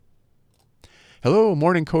Hello,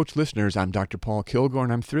 Morning Coach listeners. I'm Dr. Paul Kilgore,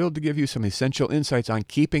 and I'm thrilled to give you some essential insights on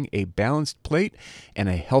keeping a balanced plate and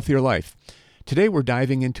a healthier life. Today, we're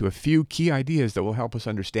diving into a few key ideas that will help us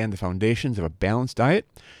understand the foundations of a balanced diet,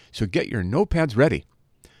 so get your notepads ready.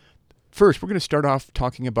 First, we're going to start off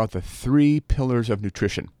talking about the 3 pillars of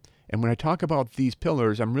nutrition. And when I talk about these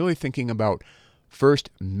pillars, I'm really thinking about first,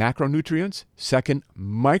 macronutrients, second,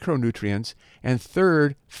 micronutrients, and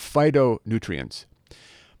third, phytonutrients.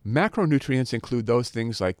 Macronutrients include those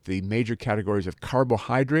things like the major categories of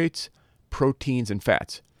carbohydrates, proteins, and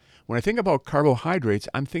fats. When I think about carbohydrates,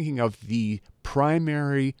 I'm thinking of the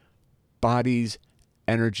primary body's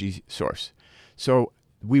energy source. So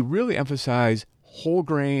we really emphasize whole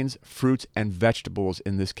grains, fruits, and vegetables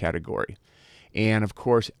in this category. And of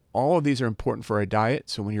course, all of these are important for our diet,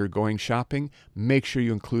 so when you're going shopping, make sure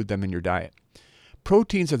you include them in your diet.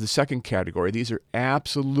 Proteins of the second category. These are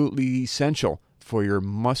absolutely essential for your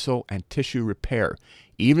muscle and tissue repair.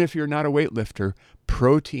 Even if you're not a weightlifter,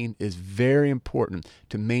 protein is very important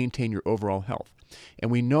to maintain your overall health.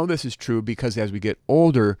 And we know this is true because as we get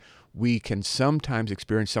older, we can sometimes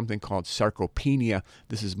experience something called sarcopenia.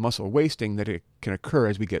 This is muscle wasting that it can occur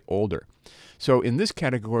as we get older. So in this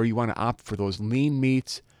category, you want to opt for those lean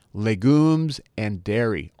meats, legumes, and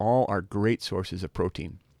dairy. All are great sources of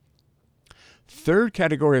protein. Third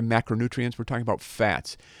category of macronutrients, we're talking about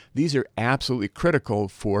fats. These are absolutely critical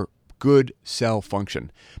for good cell function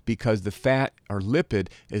because the fat or lipid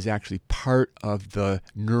is actually part of the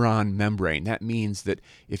neuron membrane. That means that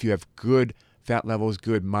if you have good fat levels,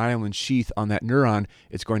 good myelin sheath on that neuron,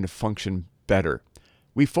 it's going to function better.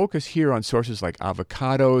 We focus here on sources like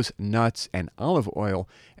avocados, nuts, and olive oil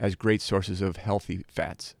as great sources of healthy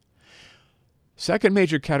fats. Second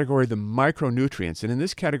major category, the micronutrients. And in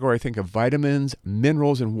this category, I think of vitamins,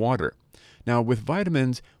 minerals, and water. Now, with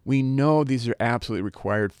vitamins, we know these are absolutely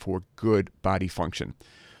required for good body function.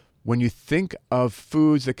 When you think of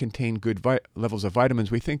foods that contain good levels of vitamins,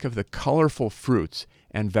 we think of the colorful fruits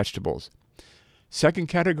and vegetables. Second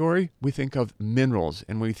category, we think of minerals.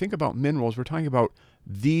 And when we think about minerals, we're talking about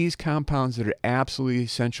these compounds that are absolutely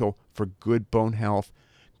essential for good bone health,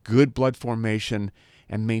 good blood formation,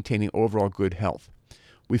 and maintaining overall good health.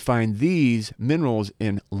 We find these minerals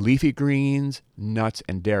in leafy greens, nuts,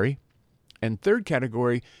 and dairy. And third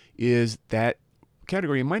category is that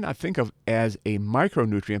category you might not think of as a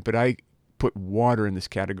micronutrient, but I put water in this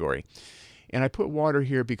category. And I put water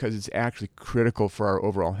here because it's actually critical for our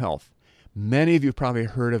overall health. Many of you probably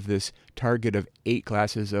heard of this target of 8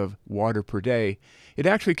 glasses of water per day. It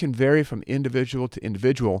actually can vary from individual to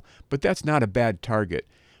individual, but that's not a bad target.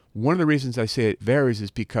 One of the reasons I say it varies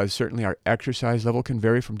is because certainly our exercise level can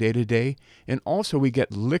vary from day to day, and also we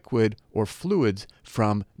get liquid or fluids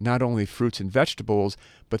from not only fruits and vegetables,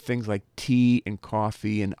 but things like tea and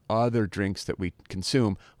coffee and other drinks that we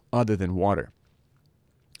consume other than water.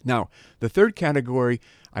 Now, the third category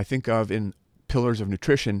I think of in pillars of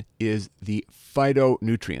nutrition is the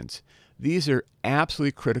phytonutrients. These are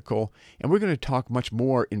absolutely critical, and we're going to talk much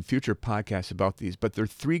more in future podcasts about these, but there are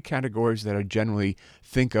 3 categories that I generally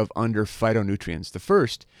think of under phytonutrients. The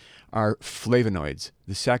first are flavonoids,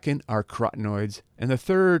 the second are carotenoids, and the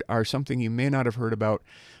third are something you may not have heard about,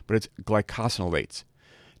 but it's glycosinolates.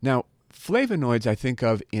 Now, flavonoids I think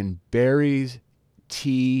of in berries,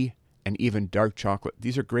 tea, and even dark chocolate.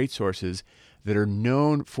 These are great sources that are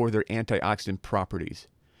known for their antioxidant properties.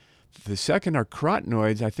 The second are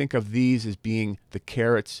carotenoids. I think of these as being the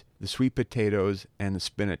carrots, the sweet potatoes, and the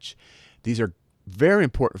spinach. These are very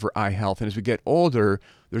important for eye health. And as we get older,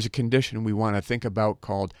 there's a condition we want to think about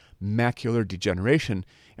called macular degeneration.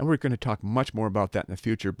 And we're going to talk much more about that in the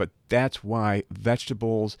future. But that's why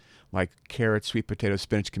vegetables like carrots, sweet potatoes,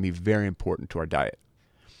 spinach can be very important to our diet.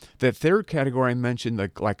 The third category I mentioned, the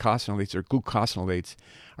glycosinolates or glucosinolates,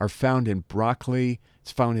 are found in broccoli.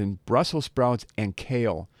 It's found in Brussels sprouts and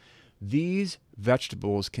kale. These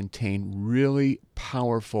vegetables contain really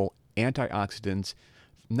powerful antioxidants.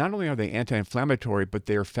 Not only are they anti-inflammatory, but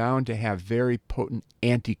they are found to have very potent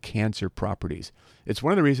anti-cancer properties. It's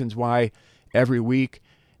one of the reasons why every week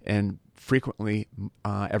and frequently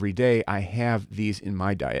every day I have these in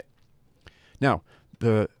my diet. Now,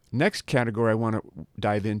 the next category I want to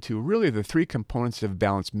dive into really the 3 components of a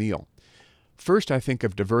balanced meal. First, I think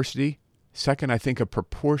of diversity. Second, I think of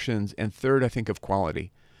proportions. And third, I think of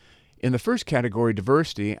quality. In the first category,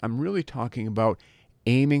 diversity, I'm really talking about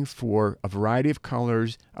aiming for a variety of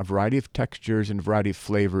colors, a variety of textures, and a variety of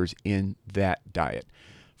flavors in that diet.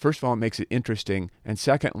 First of all, it makes it interesting. And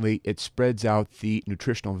secondly, it spreads out the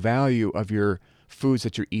nutritional value of your foods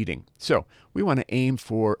that you're eating. So we want to aim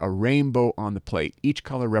for a rainbow on the plate. Each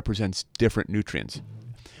color represents different nutrients.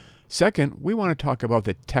 Second, we want to talk about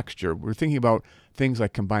the texture. We're thinking about things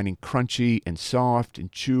like combining crunchy and soft and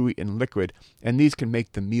chewy and liquid, and these can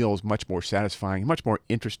make the meals much more satisfying, much more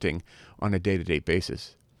interesting on a day-to-day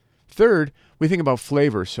basis. Third, we think about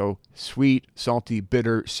flavor. So sweet, salty,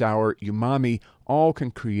 bitter, sour, umami, all can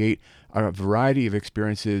create a variety of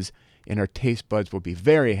experiences, and our taste buds will be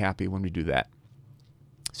very happy when we do that.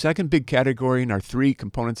 Second big category in our 3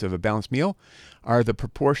 components of a balanced meal are the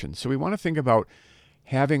proportions. So we want to think about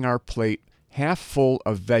having our plate half full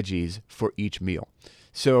of veggies for each meal.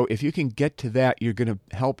 So if you can get to that, you're going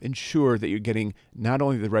to help ensure that you're getting not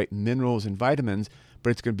only the right minerals and vitamins, but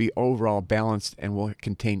it's going to be overall balanced and will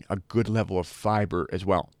contain a good level of fiber as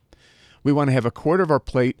well. We want to have a quarter of our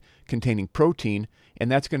plate containing protein,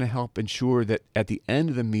 and that's going to help ensure that at the end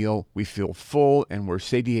of the meal, we feel full and we're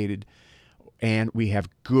satiated and we have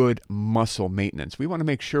good muscle maintenance. We want to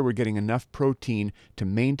make sure we're getting enough protein to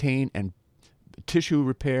maintain and tissue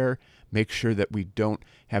repair, make sure that we don't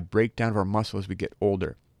have breakdown of our muscle as we get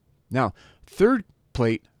older. Now, third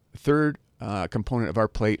component of our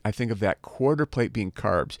plate, I think of that quarter plate being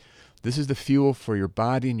carbs. This is the fuel for your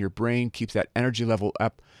body and your brain, keeps that energy level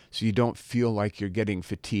up so you don't feel like you're getting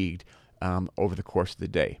fatigued over the course of the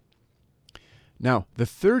day. Now, the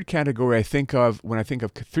third category I think of when I think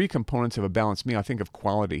of 3 components of a balanced meal, I think of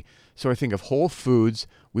quality. So I think of whole foods.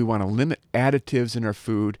 We want to limit additives in our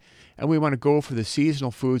food, and we want to go for the seasonal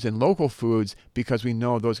foods and local foods because we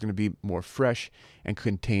know those are going to be more fresh and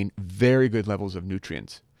contain very good levels of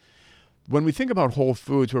nutrients. When we think about whole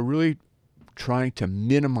foods, we're really trying to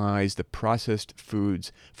minimize the processed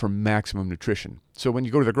foods for maximum nutrition. So when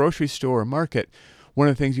you go to the grocery store or market, one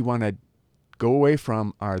of the things you want to go away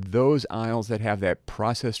from are those aisles that have that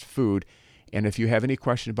processed food. And if you have any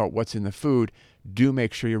question about what's in the food, do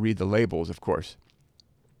make sure you read the labels, of course.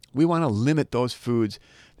 We want to limit those foods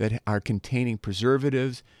that are containing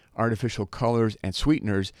preservatives, artificial colors, and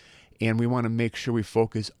sweeteners, and we want to make sure we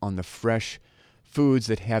focus on the fresh foods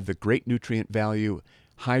that have the great nutrient value,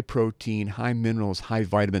 high protein, high minerals, high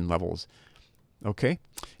vitamin levels. Okay?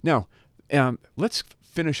 Now, let's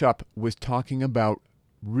finish up with talking about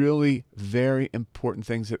really very important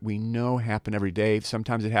things that we know happen every day.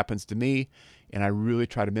 Sometimes it happens to me, and I really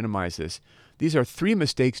try to minimize this. These are 3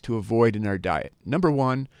 mistakes to avoid in our diet. Number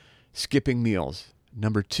 1, skipping meals.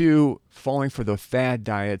 Number 2, falling for the fad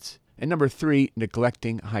diets. And number 3,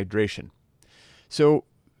 neglecting hydration. So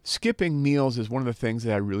skipping meals is one of the things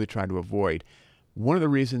that I really try to avoid. One of the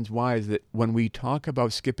reasons why is that when we talk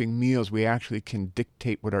about skipping meals, we actually can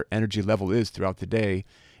dictate what our energy level is throughout the day.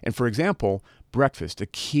 And for example, breakfast, a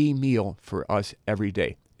key meal for us every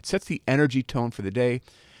day. It sets the energy tone for the day,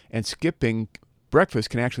 and skipping breakfast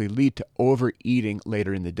can actually lead to overeating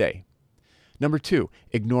later in the day. Number 2,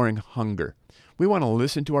 ignoring hunger. We want to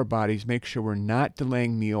listen to our bodies, make sure we're not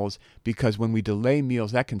delaying meals, because when we delay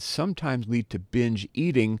meals, that can sometimes lead to binge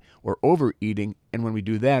eating or overeating. And when we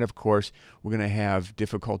do that, of course, we're going to have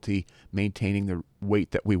difficulty maintaining the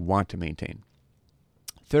weight that we want to maintain.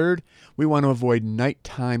 Third, we want to avoid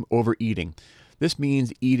nighttime overeating. This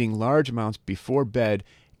means eating large amounts before bed,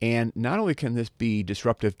 and not only can this be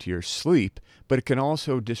disruptive to your sleep, but it can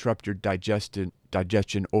also disrupt your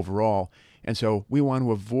digestion overall. And so we want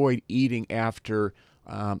to avoid eating after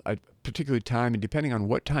a particular time, and depending on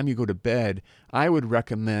what time you go to bed, I would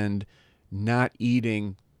recommend not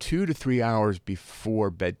eating 2 to 3 hours before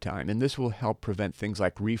bedtime. And this will help prevent things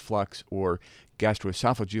like reflux or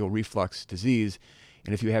gastroesophageal reflux disease.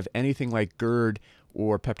 And if you have anything like GERD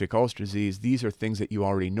or peptic ulcer disease, these are things that you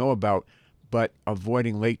already know about, but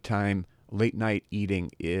avoiding late night eating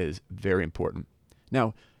is very important.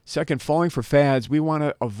 Now, second, falling for fads, we want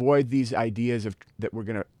to avoid these ideas of that we're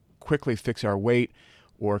going to quickly fix our weight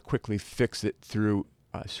or quickly fix it through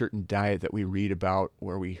a certain diet that we read about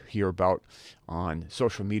or we hear about on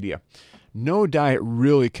social media. No diet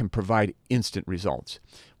really can provide instant results.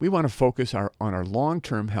 We want to focus on our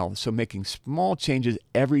long-term health, so making small changes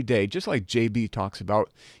every day, just like JB talks about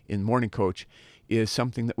in Morning Coach, is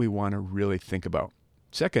something that we want to really think about.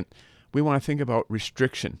 Second, we want to think about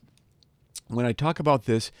restriction. When I talk about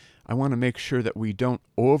this, I want to make sure that we don't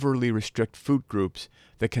overly restrict food groups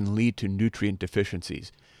that can lead to nutrient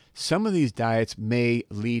deficiencies. Some of these diets may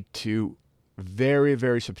lead to very,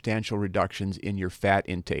 very substantial reductions in your fat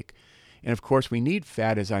intake. And of course, we need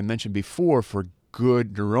fat, as I mentioned before, for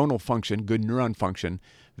good neuronal function, good neuron function,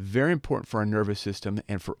 very important for our nervous system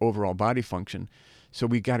and for overall body function. So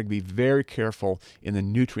we got to be very careful in the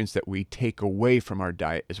nutrients that we take away from our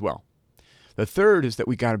diet as well. The third is that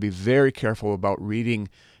we got to be very careful about reading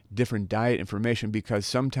different diet information because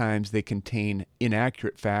sometimes they contain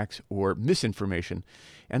inaccurate facts or misinformation.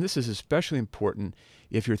 And this is especially important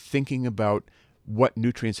if you're thinking about what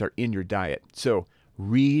nutrients are in your diet. So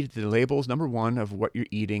read the labels, number one, of what you're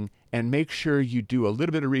eating, and make sure you do a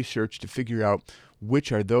little bit of research to figure out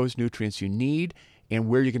which are those nutrients you need and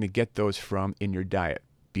where you're going to get those from in your diet,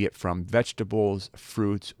 be it from vegetables,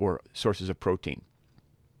 fruits, or sources of protein.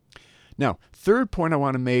 Now, third point I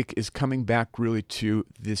want to make is coming back really to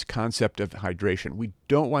this concept of hydration. We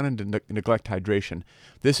don't want to neglect hydration.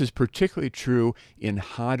 This is particularly true in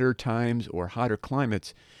hotter times or hotter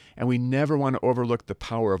climates, and we never want to overlook the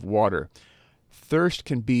power of water. Thirst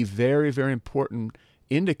can be very, very important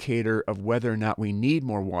indicator of whether or not we need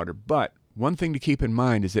more water. But one thing to keep in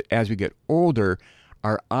mind is that as we get older,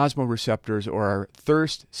 our osmoreceptors or our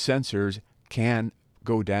thirst sensors can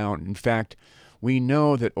go down. In fact, we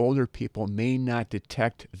know that older people may not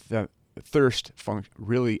detect the thirst function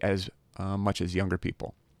really as much as younger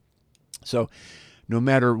people. So no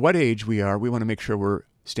matter what age we are, we want to make sure we're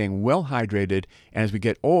staying well hydrated. And as we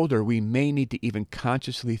get older, we may need to even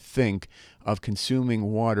consciously think of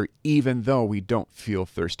consuming water even though we don't feel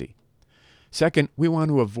thirsty. Second, we want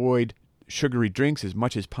to avoid sugary drinks as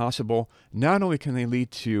much as possible. Not only can they lead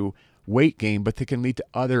to weight gain, but they can lead to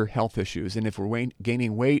other health issues. And if we're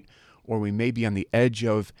gaining weight, or we may be on the edge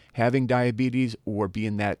of having diabetes or be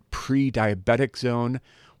in that pre-diabetic zone,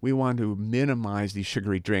 we want to minimize these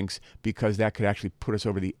sugary drinks because that could actually put us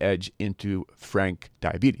over the edge into frank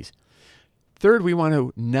diabetes. Third, we want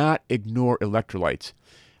to not ignore electrolytes.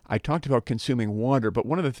 I talked about consuming water, but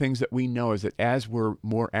one of the things that we know is that as we're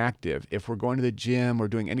more active, if we're going to the gym or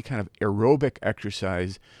doing any kind of aerobic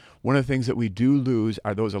exercise, one of the things that we do lose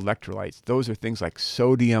are those electrolytes. Those are things like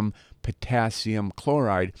sodium, potassium,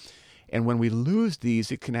 chloride. And when we lose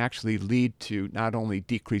these, it can actually lead to not only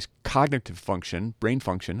decreased cognitive function, brain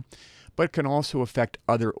function, but can also affect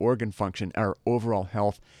other organ function, our overall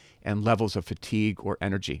health, and levels of fatigue or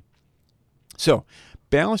energy. So,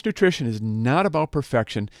 balanced nutrition is not about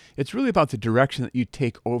perfection. It's really about the direction that you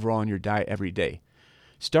take overall in your diet every day.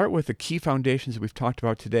 Start with the key foundations that we've talked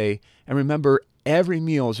about today, and remember, every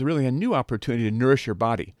meal is really a new opportunity to nourish your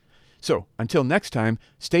body. So, until next time,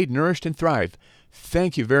 stay nourished and thrive.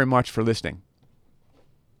 Thank you very much for listening.